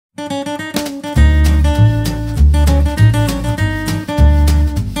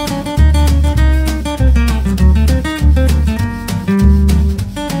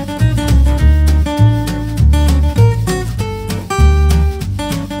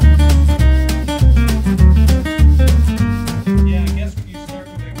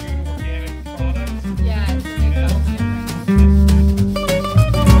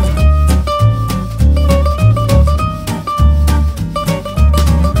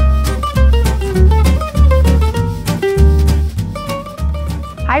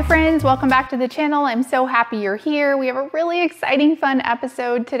friends, welcome back to the channel. I'm so happy you're here. We have a really exciting, fun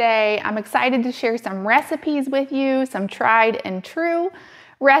episode today. I'm excited to share some recipes with you, some tried and true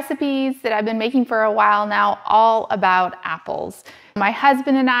recipes that I've been making for a while now, all about apples. My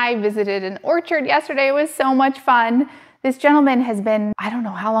husband and I visited an orchard yesterday. It was so much fun. This gentleman has been, I don't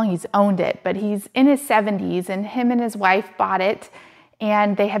know how long he's owned it, but he's in his 70s, and him and his wife bought it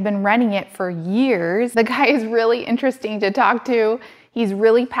and they have been running it for years. The guy is really interesting to talk to. He's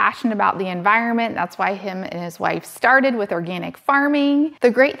really passionate about the environment. That's why him and his wife started with organic farming.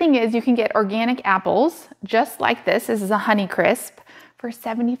 The great thing is you can get organic apples just like this. This is a Honeycrisp for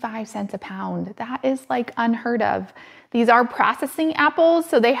 75 cents a pound. That is like unheard of. These are processing apples,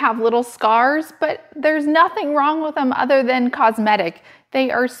 so they have little scars, but there's nothing wrong with them other than cosmetic. They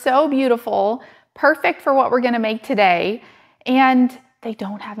are so beautiful, perfect for what we're gonna make today, and they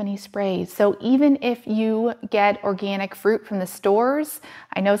don't have any sprays. So even if you get organic fruit from the stores,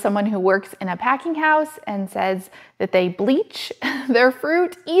 I know someone who works in a packing house and says that they bleach their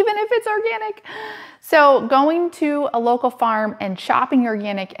fruit, even if it's organic. So going to a local farm and shopping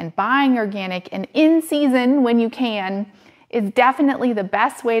organic and buying organic and in season when you can is definitely the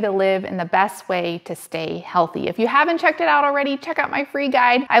best way to live and the best way to stay healthy. If you haven't checked it out already, check out my free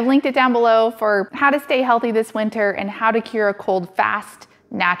guide. I've linked it down below for how to stay healthy this winter and how to cure a cold fast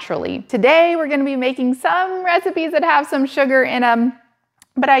naturally. Today, we're gonna be making some recipes that have some sugar in them,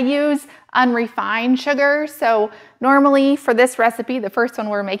 but I use unrefined sugar. So normally for this recipe, the first one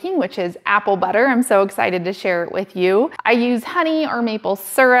we're making, which is apple butter, I'm so excited to share it with you. I use honey or maple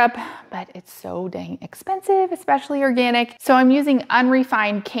syrup, but it's so dang expensive, especially organic. So I'm using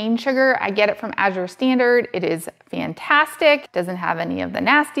unrefined cane sugar. I get it from Azure Standard. It is fantastic. Doesn't have any of the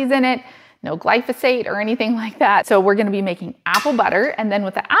nasties in it. No glyphosate or anything like that. So we're gonna be making apple butter, and then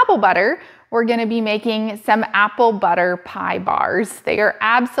with the apple butter, we're gonna be making some apple butter pie bars. They are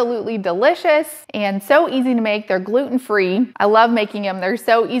absolutely delicious and so easy to make. They're gluten-free. I love making them. They're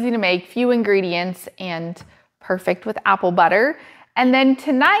so easy to make, few ingredients, and perfect with apple butter. And then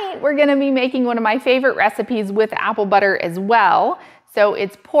tonight, we're gonna be making one of my favorite recipes with apple butter as well. So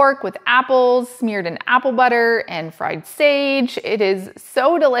it's pork with apples smeared in apple butter and fried sage. It is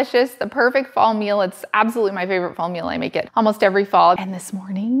so delicious, the perfect fall meal. It's absolutely my favorite fall meal. I make it almost every fall. And this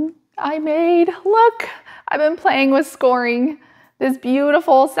morning I made, look, I've been playing with scoring this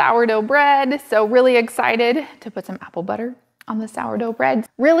beautiful sourdough bread. So really excited to put some apple butter on the sourdough bread.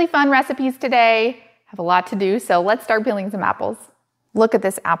 Really fun recipes today. Have a lot to do, so let's start peeling some apples. Look at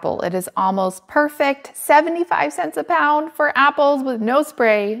this apple. It is almost perfect. 75 cents a pound for apples with no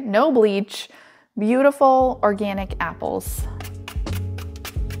spray, no bleach. Beautiful organic apples.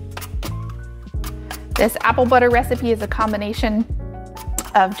 This apple butter recipe is a combination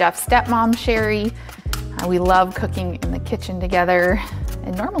of Jeff's stepmom, Sherry. We love cooking in the kitchen together.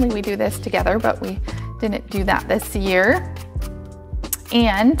 And normally we do this together, but we didn't do that this year.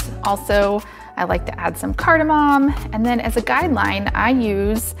 And also, I like to add some cardamom, and then as a guideline, I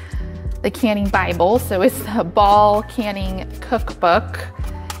use the Canning Bible. So it's the Ball Canning Cookbook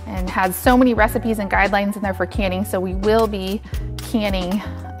and has so many recipes and guidelines in there for canning. So we will be canning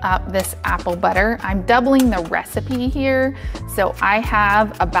up this apple butter. I'm doubling the recipe here. So I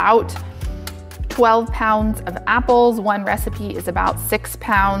have about 12 pounds of apples. One recipe is about 6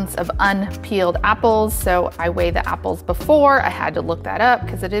 pounds of unpeeled apples. So I weigh the apples before. I had to look that up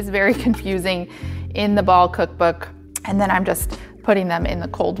because it is very confusing in the Ball cookbook. And then I'm just putting them in the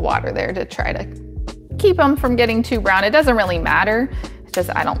cold water there to try to keep them from getting too brown. It doesn't really matter. It's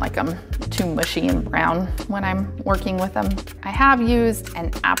just I don't like them too mushy and brown when I'm working with them. I have used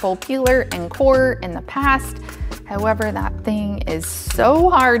an apple peeler and core in the past. However, that thing is so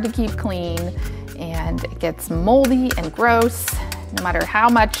hard to keep clean and it gets moldy and gross no matter how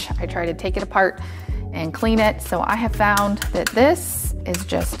much I try to take it apart and clean it. So I have found that this is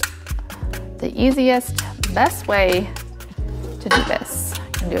just the easiest, best way to do this. I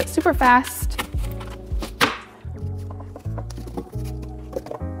can do it super fast.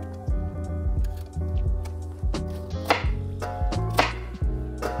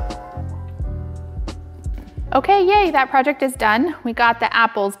 Okay, yay, that project is done. We got the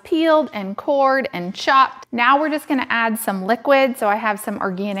apples peeled and cored and chopped. Now we're just gonna add some liquid. So I have some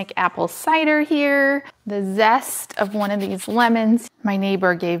organic apple cider here, the zest of one of these lemons. My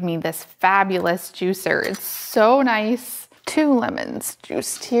neighbor gave me this fabulous juicer. It's so nice. 2 lemons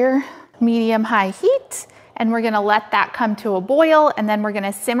juiced here, medium high heat. and we're gonna let that come to a boil, and then we're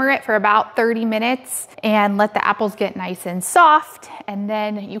gonna simmer it for about 30 minutes and let the apples get nice and soft. And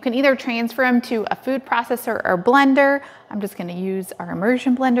then you can either transfer them to a food processor or blender. I'm just gonna use our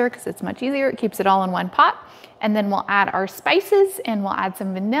immersion blender because it's much easier. It keeps it all in one pot. And then we'll add our spices, and we'll add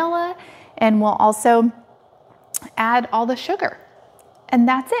some vanilla, and we'll also add all the sugar. And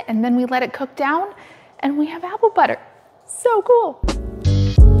that's it. And then we let it cook down, and we have apple butter. So cool.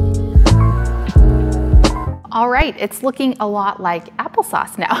 All right, it's looking a lot like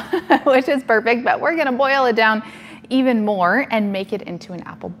applesauce now, which is perfect, but we're gonna boil it down even more and make it into an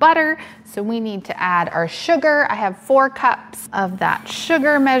apple butter. So we need to add our sugar. I have 4 cups of that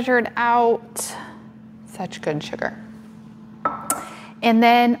sugar measured out. Such good sugar. And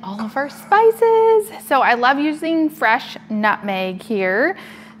then all of our spices. So I love using fresh nutmeg here.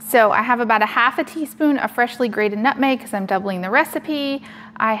 So I have about a half a teaspoon of freshly grated nutmeg because I'm doubling the recipe.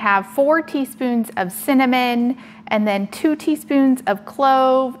 I have 4 teaspoons of cinnamon, and then 2 teaspoons of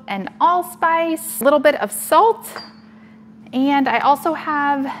clove and allspice, a little bit of salt, and I also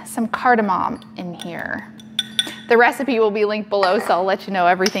have some cardamom in here. The recipe will be linked below, so I'll let you know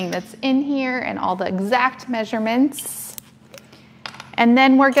everything that's in here and all the exact measurements. And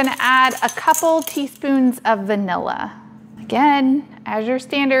then we're gonna add a couple teaspoons of vanilla. Again, as your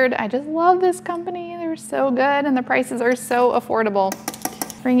standard, I just love this company. They're so good and the prices are so affordable.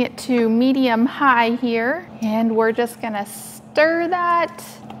 Bring it to medium high here, and we're just gonna stir that,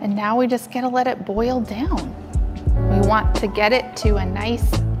 and now we just gotta let it boil down. We want to get it to a nice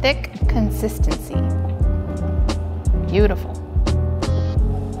thick consistency. Beautiful.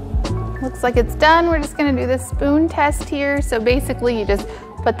 Looks like it's done. We're just gonna do the spoon test here. So basically you just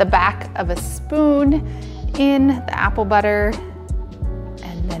put the back of a spoon in the apple butter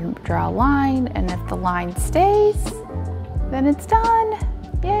and then draw a line, and if the line stays, then it's done.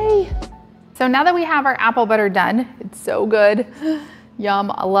 Yay. So now that we have our apple butter done, it's so good.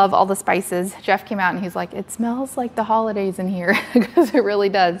 Yum, I love all the spices. Jeff came out and he's like, it smells like the holidays in here, because it really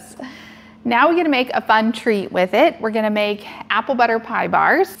does. Now we're gonna make a fun treat with it. We're gonna make apple butter pie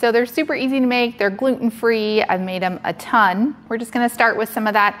bars. So they're super easy to make. They're gluten-free. I've made them a ton. We're just gonna start with some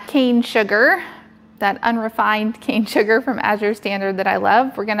of that cane sugar, that unrefined cane sugar from As Your Standard that I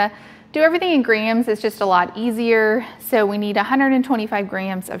love. We're gonna do everything in grams. It's just a lot easier. So we need 125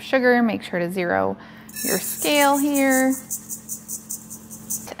 grams of sugar. Make sure to zero your scale here.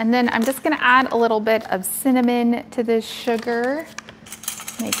 And then I'm just gonna add a little bit of cinnamon to this sugar.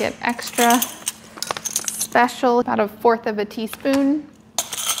 Make it extra special, about 1/4 of a teaspoon.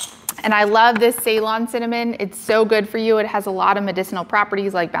 And I love this Ceylon cinnamon. It's so good for you. It has a lot of medicinal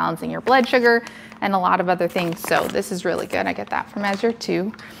properties like balancing your blood sugar and a lot of other things. So this is really good. I get that from Measure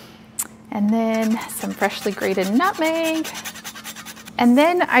 2. And then some freshly grated nutmeg. And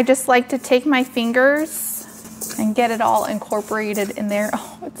then I just like to take my fingers and get it all incorporated in there.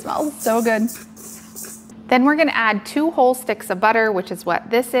 Oh, it smells so good. Then we're gonna add 2 whole sticks of butter, which is what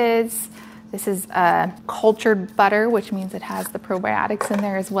this is. This is cultured butter, which means it has the probiotics in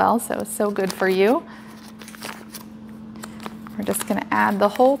there as well, so it's so good for you. We're just gonna add the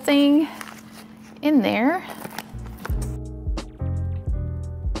whole thing in there.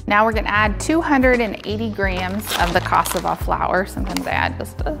 Now we're gonna add 280 grams of the cassava flour. Sometimes I add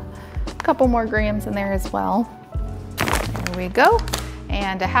just a couple more grams in there as well. There we go.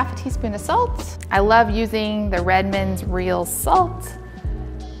 And a half a teaspoon of salt. I love using the Redmond's real salt.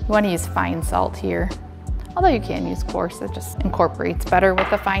 You wanna use fine salt here. Although you can use coarse, it just incorporates better with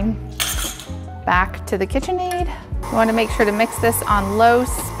the fine. Back to the KitchenAid. You wanna make sure to mix this on low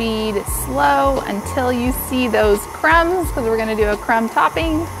speed, slow, until you see those crumbs, because we're gonna do a crumb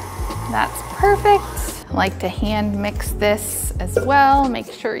topping. That's perfect. I like to hand mix this as well. Make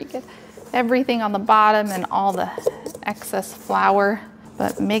sure you get everything on the bottom and all the excess flour,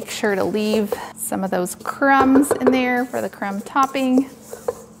 but make sure to leave some of those crumbs in there for the crumb topping.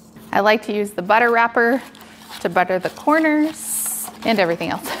 I like to use the butter wrapper to butter the corners and everything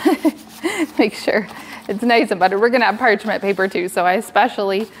else. Make sure it's nice and buttered. We're gonna have parchment paper too, so I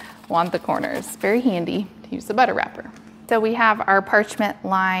especially want the corners. Very handy to use the butter wrapper. So we have our parchment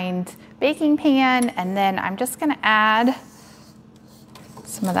lined baking pan, and then I'm just gonna add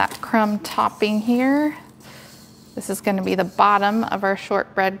some of that crumb topping here. This is gonna be the bottom of our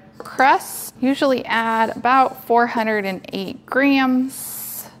shortbread crust. Usually add about 408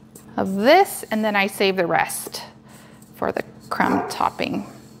 grams of this, and then I save the rest for the crumb topping.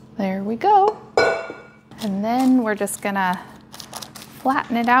 There we go. And then we're just gonna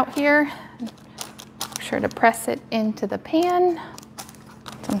flatten it out here. Make sure to press it into the pan.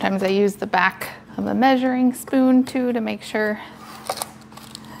 Sometimes I use the back of a measuring spoon too to make sure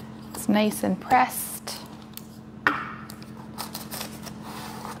it's nice and pressed.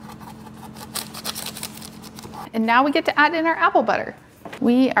 And now we get to add in our apple butter.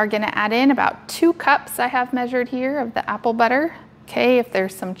 We are gonna add in about 2 cups I have measured here of the apple butter. Okay, if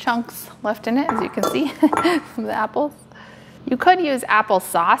there's some chunks left in it, as you can see, from the apples. You could use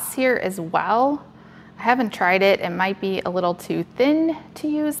applesauce here as well. I haven't tried it. It might be a little too thin to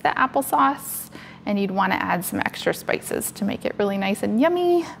use the applesauce, and you'd want to add some extra spices to make it really nice and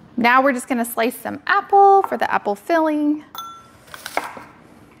yummy. Now we're just going to slice some apple for the apple filling.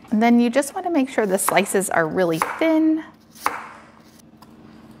 And then you just want to make sure the slices are really thin.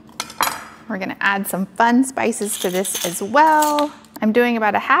 We're going to add some fun spices to this as well. I'm doing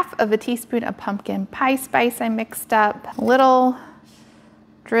about 1/2 teaspoon of pumpkin pie spice I mixed up, a little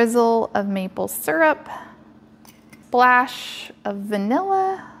drizzle of maple syrup, splash of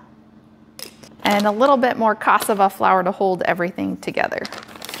vanilla, and a little bit more cassava flour to hold everything together.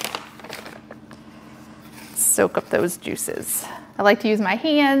 Soak up those juices. I like to use my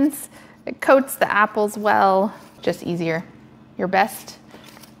hands. It coats the apples well, just easier. Your best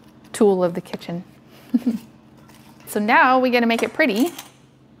tool of the kitchen. So now we're gonna make it pretty.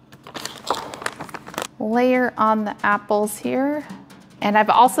 Layer on the apples here. And I've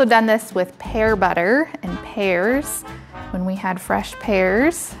also done this with pear butter and pears when we had fresh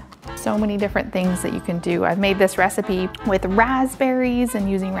pears. So many different things that you can do. I've made this recipe with raspberries and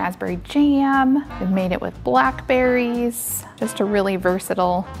using raspberry jam. I've made it with blackberries. Just a really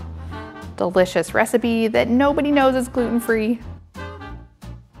versatile, delicious recipe that nobody knows is gluten-free.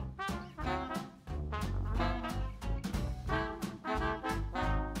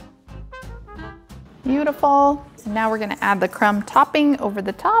 Beautiful. So now we're gonna add the crumb topping over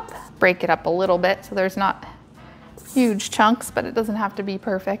the top. Break it up a little bit so there's not huge chunks, but it doesn't have to be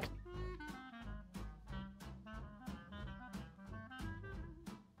perfect.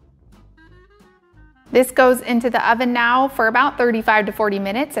 This goes into the oven now for about 35 to 40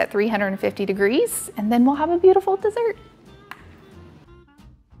 minutes at 350 degrees, and then we'll have a beautiful dessert.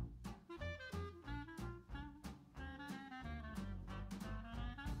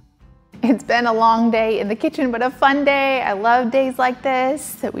 It's been a long day in the kitchen, but a fun day. I love days like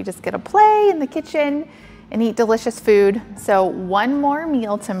this, that we just get to play in the kitchen and eat delicious food. So one more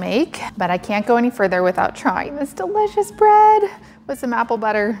meal to make, but I can't go any further without trying this delicious bread with some apple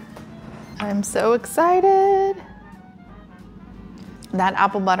butter. I'm so excited. That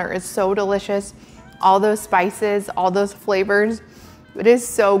apple butter is so delicious. All those spices, all those flavors. It is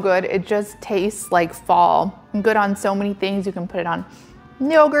so good. It just tastes like fall. And good on so many things. You can put it on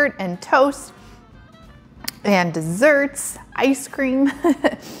yogurt and toast and desserts, ice cream.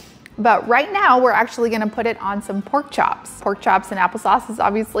 But right now we're actually gonna put it on some pork chops. Pork chops and applesauce is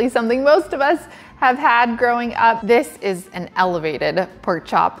obviously something most of us have had growing up. This is an elevated pork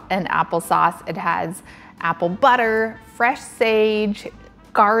chop and applesauce. It has apple butter, fresh sage,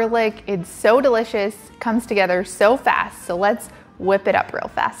 garlic. It's so delicious, comes together so fast. So let's whip it up real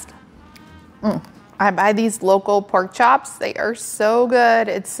fast. I buy these local pork chops. They are so good.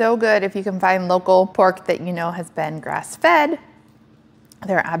 It's so good if you can find local pork that you know has been grass-fed.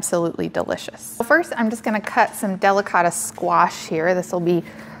 They're absolutely delicious. So first, I'm just gonna cut some delicata squash here. This will be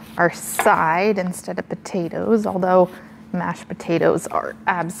our side instead of potatoes, although mashed potatoes are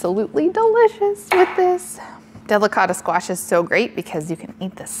absolutely delicious with this. Delicata squash is so great because you can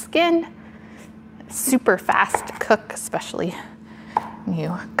eat the skin. It's super fast to cook, especially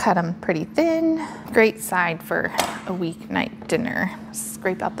you cut them pretty thin. Great side for a weeknight dinner.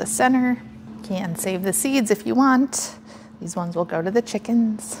 Scrape out the center. You can save the seeds if you want. These ones will go to the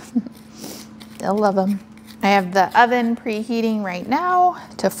chickens. They'll love them. I have the oven preheating right now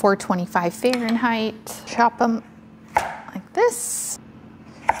to 425 Fahrenheit. Chop them like this.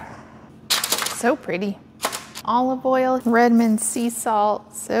 So pretty. Olive oil, Redmond sea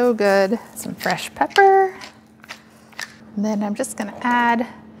salt, so good. Some fresh pepper. And then I'm just gonna add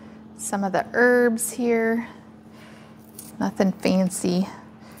some of the herbs here. Nothing fancy.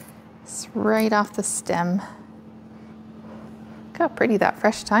 It's right off the stem. Look how pretty that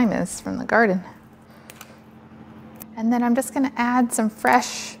fresh thyme is from the garden. And then I'm just gonna add some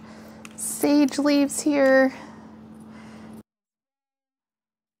fresh sage leaves here.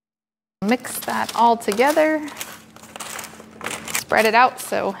 Mix that all together. Spread it out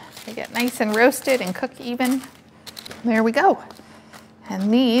so they get nice and roasted and cook even. There we go.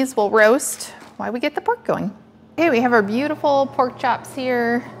 And these will roast while we get the pork going. Okay, we have our beautiful pork chops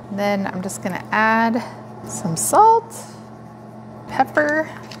here. Then I'm just gonna add some salt, pepper,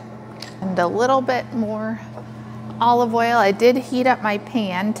 and a little bit more olive oil. I did heat up my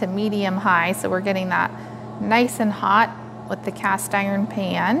pan to medium high, so we're getting that nice and hot with the cast iron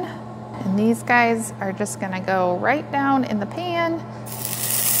pan. And these guys are just gonna go right down in the pan.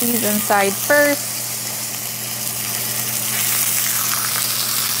 These inside first.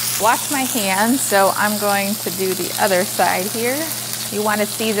 wash my hands, so I'm going to do the other side here. You want to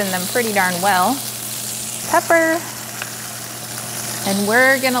season them pretty darn well. Pepper. And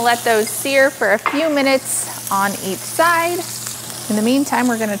we're gonna let those sear for a few minutes on each side. In the meantime,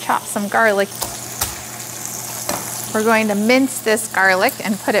 we're gonna chop some garlic. We're going to mince this garlic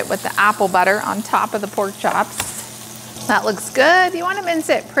and put it with the apple butter on top of the pork chops. That looks good. You wanna mince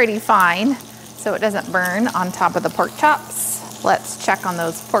it pretty fine so it doesn't burn on top of the pork chops. Let's check on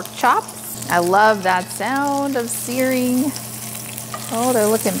those pork chops. I love that sound of searing. Oh, they're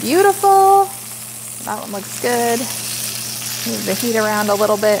looking beautiful. That one looks good. Move the heat around a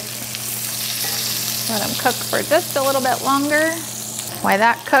little bit. Let them cook for just a little bit longer. While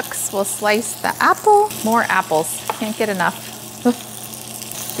that cooks, we'll slice the apple. More apples, can't get enough.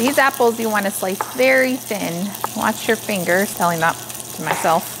 These apples you want to slice very thin. Watch your fingers, telling that to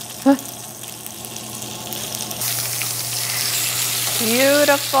myself.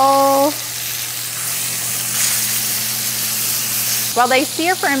 Beautiful. While they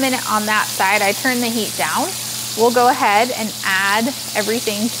sear for a minute on that side, I turn the heat down. We'll go ahead and add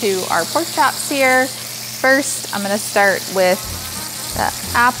everything to our pork chops here. First, I'm gonna start with the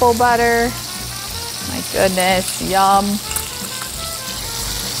apple butter. My goodness, yum.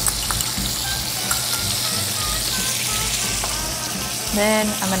 Then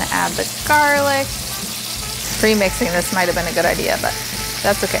I'm gonna add the garlic. Pre-mixing this might have been a good idea, but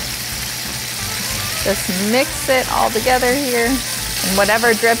that's okay. Just mix it all together here. And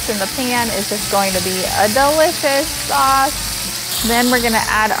whatever drips in the pan is just going to be a delicious sauce. Then we're gonna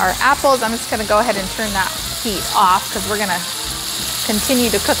add our apples. I'm just gonna go ahead and turn that heat off because we're gonna continue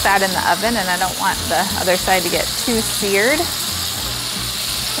to cook that in the oven and I don't want the other side to get too seared.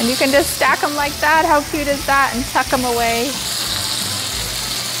 And you can just stack them like that. How cute is that? And tuck them away.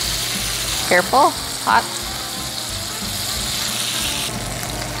 Careful, hot.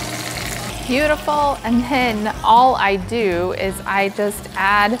 Beautiful. And then all I do is I just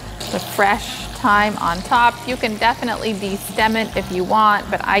add the fresh thyme on top. You can definitely de-stem it if you want,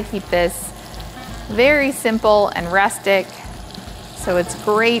 but I keep this very simple and rustic, so it's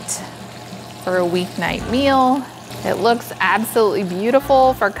great for a weeknight meal. It looks absolutely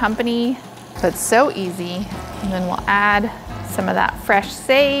beautiful for company, so it's so easy. And then we'll add some of that fresh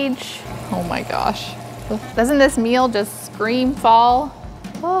sage. Oh my gosh, doesn't this meal just scream fall?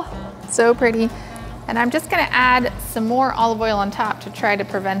 Oh, so pretty. And I'm just gonna add some more olive oil on top to try to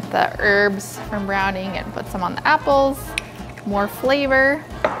prevent the herbs from browning and put some on the apples, more flavor.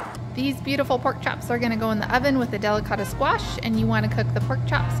 These beautiful pork chops are gonna go in the oven with a delicata squash, and you wanna cook the pork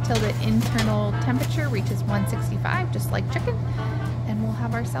chops till the internal temperature reaches 165, just like chicken, and we'll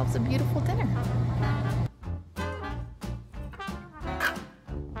have ourselves a beautiful dinner.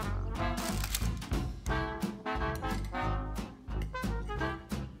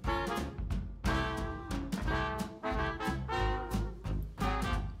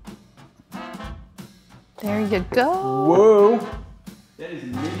 There you go. Whoa. That is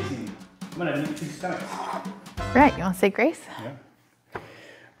amazing. I'm gonna need 2 stomachs. Right, you wanna say grace? Yeah.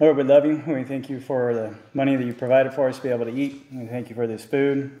 Lord, we love you. We thank you for the money that you provided for us to be able to eat. We thank you for this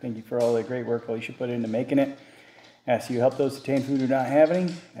food. Thank you for all the great work Alicia put into making it. Ask you help those attain food who do not have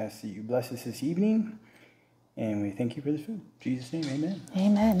any. Ask that you bless us this evening. And we thank you for this food. In Jesus' name, amen.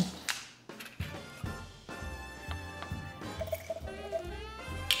 Amen.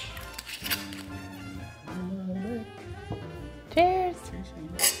 Cheers.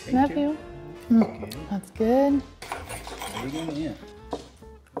 Love you. Okay. That's good. There you go, yeah.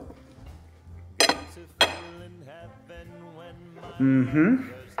 Mm-hmm.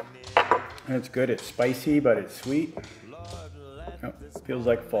 That's good. It's spicy, but it's sweet. Oh, feels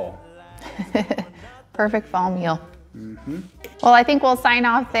like fall. Perfect fall meal. Mm-hmm. Well, I think we'll sign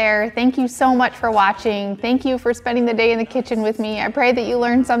off there. Thank you so much for watching. Thank you for spending the day in the kitchen with me. I pray that you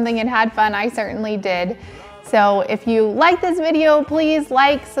learned something and had fun. I certainly did. So if you like this video, please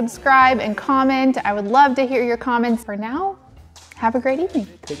like, subscribe, and comment. I would love to hear your comments. For now, have a great evening.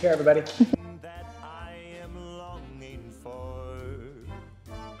 Take care, everybody.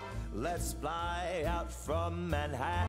 Let's fly out from Manhattan.